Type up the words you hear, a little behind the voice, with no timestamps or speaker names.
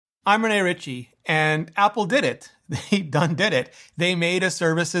I'm Rene Ritchie, and Apple did it. They done did it. They made a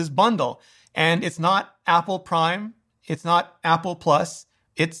services bundle, and it's not Apple Prime, it's not Apple Plus,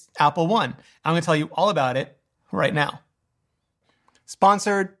 it's Apple One. I'm going to tell you all about it right now.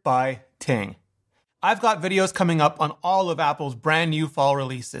 Sponsored by Ting. I've got videos coming up on all of Apple's brand new fall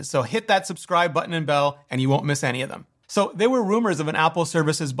releases, so hit that subscribe button and bell, and you won't miss any of them. So there were rumors of an Apple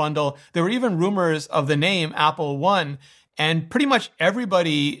services bundle. There were even rumors of the name Apple One, and pretty much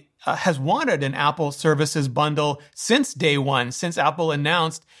everybody has wanted an Apple services bundle since day one, since Apple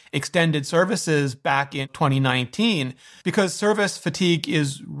announced extended services back in 2019, because service fatigue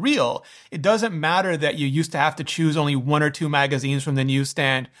is real. It doesn't matter that you used to have to choose only one or two magazines from the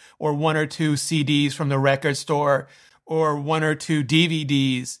newsstand, or one or two CDs from the record store, or one or two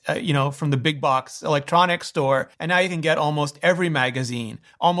DVDs, from the big box electronics store. And now you can get almost every magazine,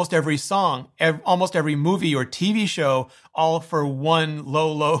 almost every song, almost every movie or TV show, all for one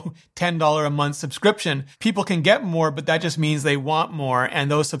low $10 a month subscription. People can get more, but that just means they want more. And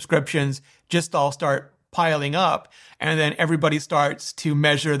those subscriptions just all start piling up. And then everybody starts to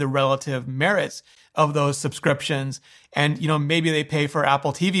measure the relative merits of those subscriptions. And, maybe they pay for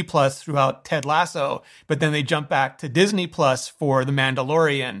Apple TV Plus throughout Ted Lasso, but then they jump back to Disney Plus for The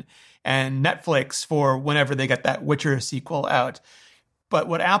Mandalorian and Netflix for whenever they get that Witcher sequel out. But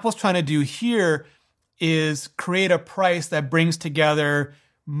what Apple's trying to do here is create a price that brings together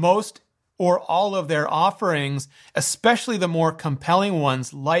most or all of their offerings, especially the more compelling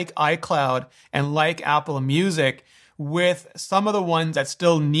ones like iCloud and like Apple Music, with some of the ones that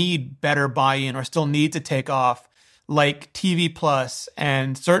still need better buy-in or still need to take off, like TV Plus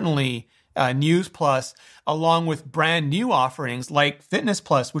and certainly News Plus, along with brand new offerings like Fitness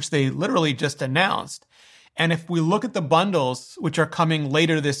Plus, which they literally just announced. And if we look at the bundles, which are coming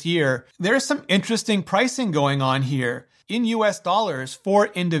later this year, there's some interesting pricing going on here. In US dollars, for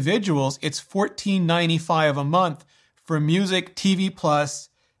individuals, it's $14.95 a month for Music, TV Plus,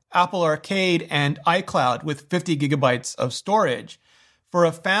 Apple Arcade, and iCloud with 50 gigabytes of storage. For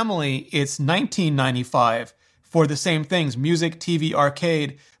a family, it's $19.95 for the same things, Music, TV,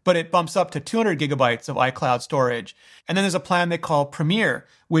 Arcade, but it bumps up to 200 gigabytes of iCloud storage. And then there's a plan they call Premier,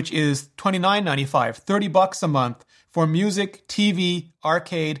 which is $29.95, $30 a month for Music, TV,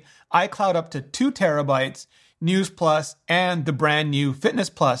 Arcade, iCloud up to 2 terabytes, News Plus, and the brand new Fitness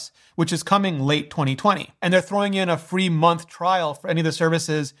Plus, which is coming late 2020. And they're throwing in a free month trial for any of the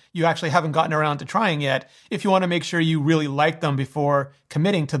services you actually haven't gotten around to trying yet, if you want to make sure you really like them before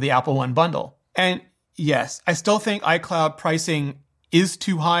committing to the Apple One bundle. And yes, I still think iCloud pricing is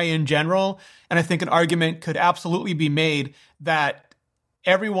too high in general, and I think an argument could absolutely be made that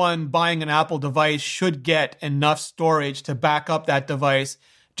everyone buying an Apple device should get enough storage to back up that device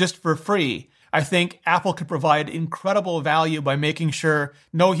just for free. I think Apple could provide incredible value by making sure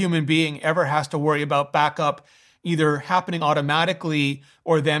no human being ever has to worry about backup either happening automatically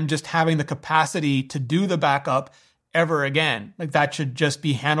or them just having the capacity to do the backup ever again. Like, that should just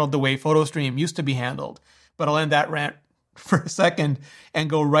be handled the way PhotoStream used to be handled. But I'll end that rant for a second and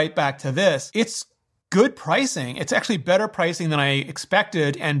go right back to this. It's good pricing. It's actually better pricing than I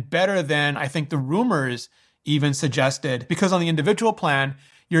expected and better than I think the rumors even suggested, because on the individual plan,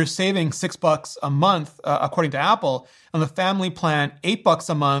 you're saving $6 a month, according to Apple. On the family plan, $8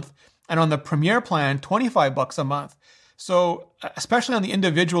 a month. And on the Premier plan, $25 a month. So especially on the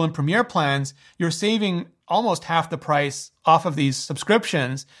individual and Premier plans, you're saving almost half the price off of these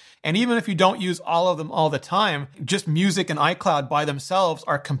subscriptions. And even if you don't use all of them all the time, just Music and iCloud by themselves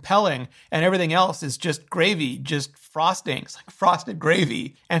are compelling, and everything else is just gravy, just frosting. It's like frosted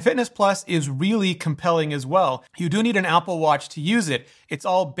gravy. And Fitness Plus is really compelling as well. You do need an Apple Watch to use it. It's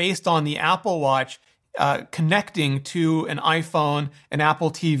all based on the Apple Watch connecting to an iPhone, an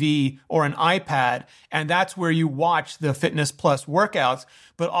Apple TV, or an iPad. And that's where you watch the Fitness Plus workouts.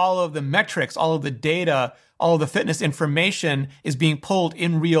 But all of the metrics, all of the data, all of the fitness information is being pulled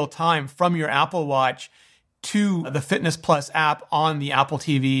in real time from your Apple Watch to the Fitness Plus app on the Apple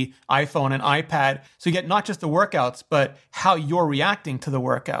TV, iPhone, and iPad. So you get not just the workouts, but how you're reacting to the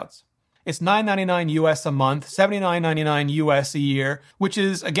workouts. It's $9.99 US a month, $79.99 US a year, which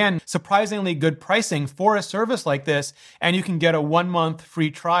is, again, surprisingly good pricing for a service like this. And you can get a 1-month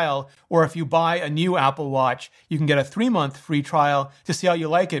free trial, or if you buy a new Apple Watch, you can get a 3-month free trial to see how you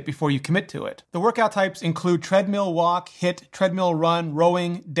like it before you commit to it. The workout types include treadmill, walk, HIIT, treadmill, run,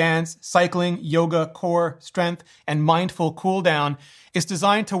 rowing, dance, cycling, yoga, core, strength, and mindful cool down. It's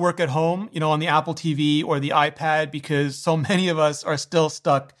designed to work at home, on the Apple TV or the iPad, because so many of us are still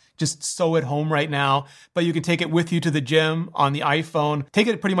stuck just so at home right now, but you can take it with you to the gym on the iPhone, take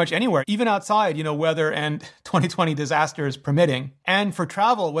it pretty much anywhere, even outside, weather and 2020 disasters permitting. And for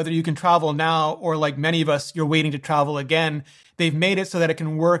travel, whether you can travel now or like many of us, you're waiting to travel again, they've made it so that it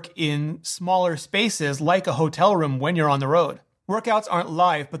can work in smaller spaces like a hotel room when you're on the road. Workouts aren't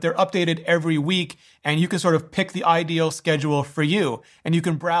live, but they're updated every week, and you can sort of pick the ideal schedule for you. And you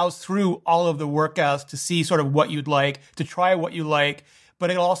can browse through all of the workouts to see sort of what you'd like, to try what you like, but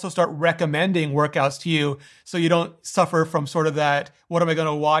it'll also start recommending workouts to you so you don't suffer from sort of that, what am I going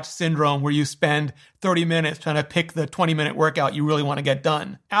to watch syndrome where you spend 30 minutes trying to pick the 20-minute workout you really want to get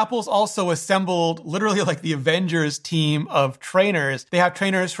done. Apple's also assembled literally like the Avengers team of trainers. They have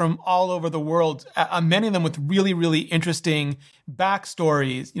trainers from all over the world, many of them with really, really interesting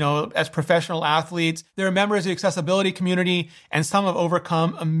backstories, as professional athletes. They're members of the accessibility community, and some have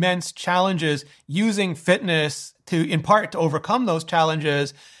overcome immense challenges using fitness in part to overcome those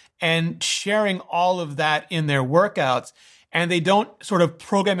challenges and sharing all of that in their workouts. And they don't sort of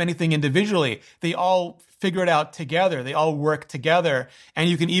program anything individually. They all figure it out together. They all work together. And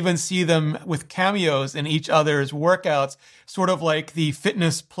you can even see them with cameos in each other's workouts, sort of like the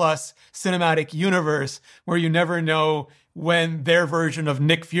Fitness Plus cinematic universe, where you never know when their version of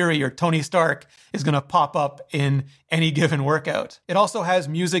Nick Fury or Tony Stark is going to pop up in any given workout. It also has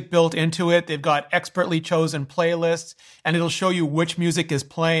music built into it. They've got expertly chosen playlists, and it'll show you which music is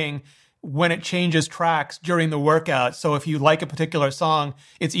playing when it changes tracks during the workout. So if you like a particular song,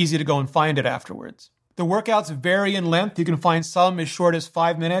 it's easy to go and find it afterwards. The workouts vary in length. You can find some as short as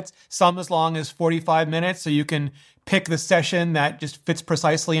 5 minutes, some as long as 45 minutes. So you can pick the session that just fits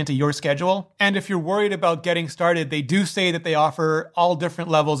precisely into your schedule. And if you're worried about getting started, they do say that they offer all different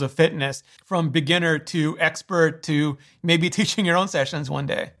levels of fitness, from beginner to expert to maybe teaching your own sessions one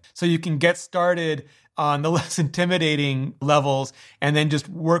day. So you can get started on the less intimidating levels and then just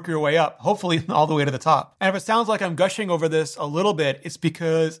work your way up, hopefully all the way to the top. And if it sounds like I'm gushing over this a little bit, it's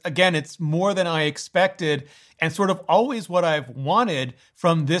because, again, it's more than I expected and sort of always what I've wanted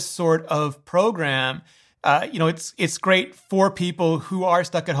from this sort of program. It's great for people who are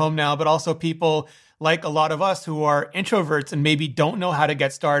stuck at home now, but also people like a lot of us who are introverts and maybe don't know how to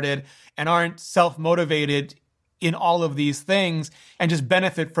get started and aren't self-motivated in all of these things, and just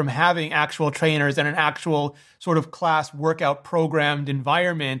benefit from having actual trainers and an actual sort of class workout programmed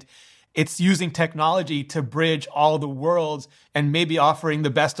environment. It's using technology to bridge all the worlds and maybe offering the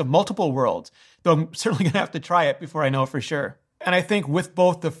best of multiple worlds, though I'm certainly going to have to try it before I know for sure. And I think with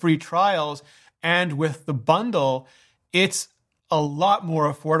both the free trials and with the bundle, it's a lot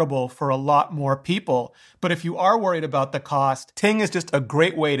more affordable for a lot more people. But if you are worried about the cost, Ting is just a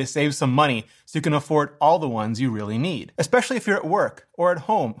great way to save some money so you can afford all the ones you really need. Especially if you're at work or at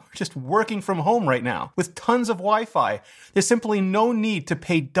home, or just working from home right now with tons of Wi-Fi. There's simply no need to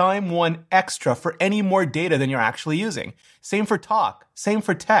pay dime one extra for any more data than you're actually using. Same for talk, same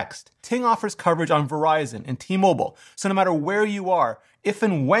for text. Ting offers coverage on Verizon and T-Mobile, so no matter where you are, if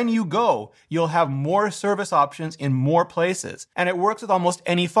and when you go, you'll have more service options in more places. And it works with almost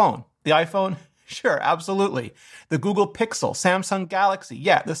any phone. The iPhone? Sure, absolutely. The Google Pixel, Samsung Galaxy,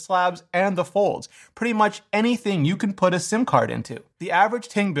 yeah, the Slabs and the Folds. Pretty much anything you can put a SIM card into. The average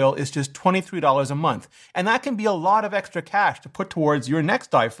Ting bill is just $23 a month, and that can be a lot of extra cash to put towards your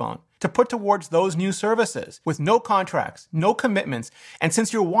next iPhone, to put towards those new services with no contracts, no commitments. And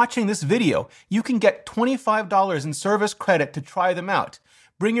since you're watching this video, you can get $25 in service credit to try them out.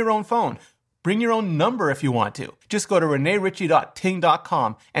 Bring your own phone. Bring your own number if you want to. Just go to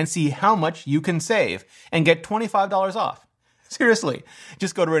reneeritchie.ting.com and see how much you can save and get $25 off. Seriously,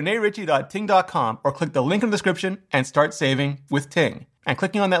 just go to reneeritchie.ting.com or click the link in the description and start saving with Ting. And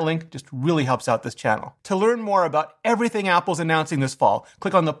clicking on that link just really helps out this channel. To learn more about everything Apple's announcing this fall,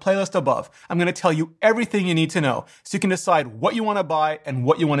 click on the playlist above. I'm going to tell you everything you need to know so you can decide what you want to buy and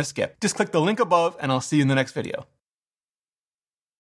what you want to skip. Just click the link above and I'll see you in the next video.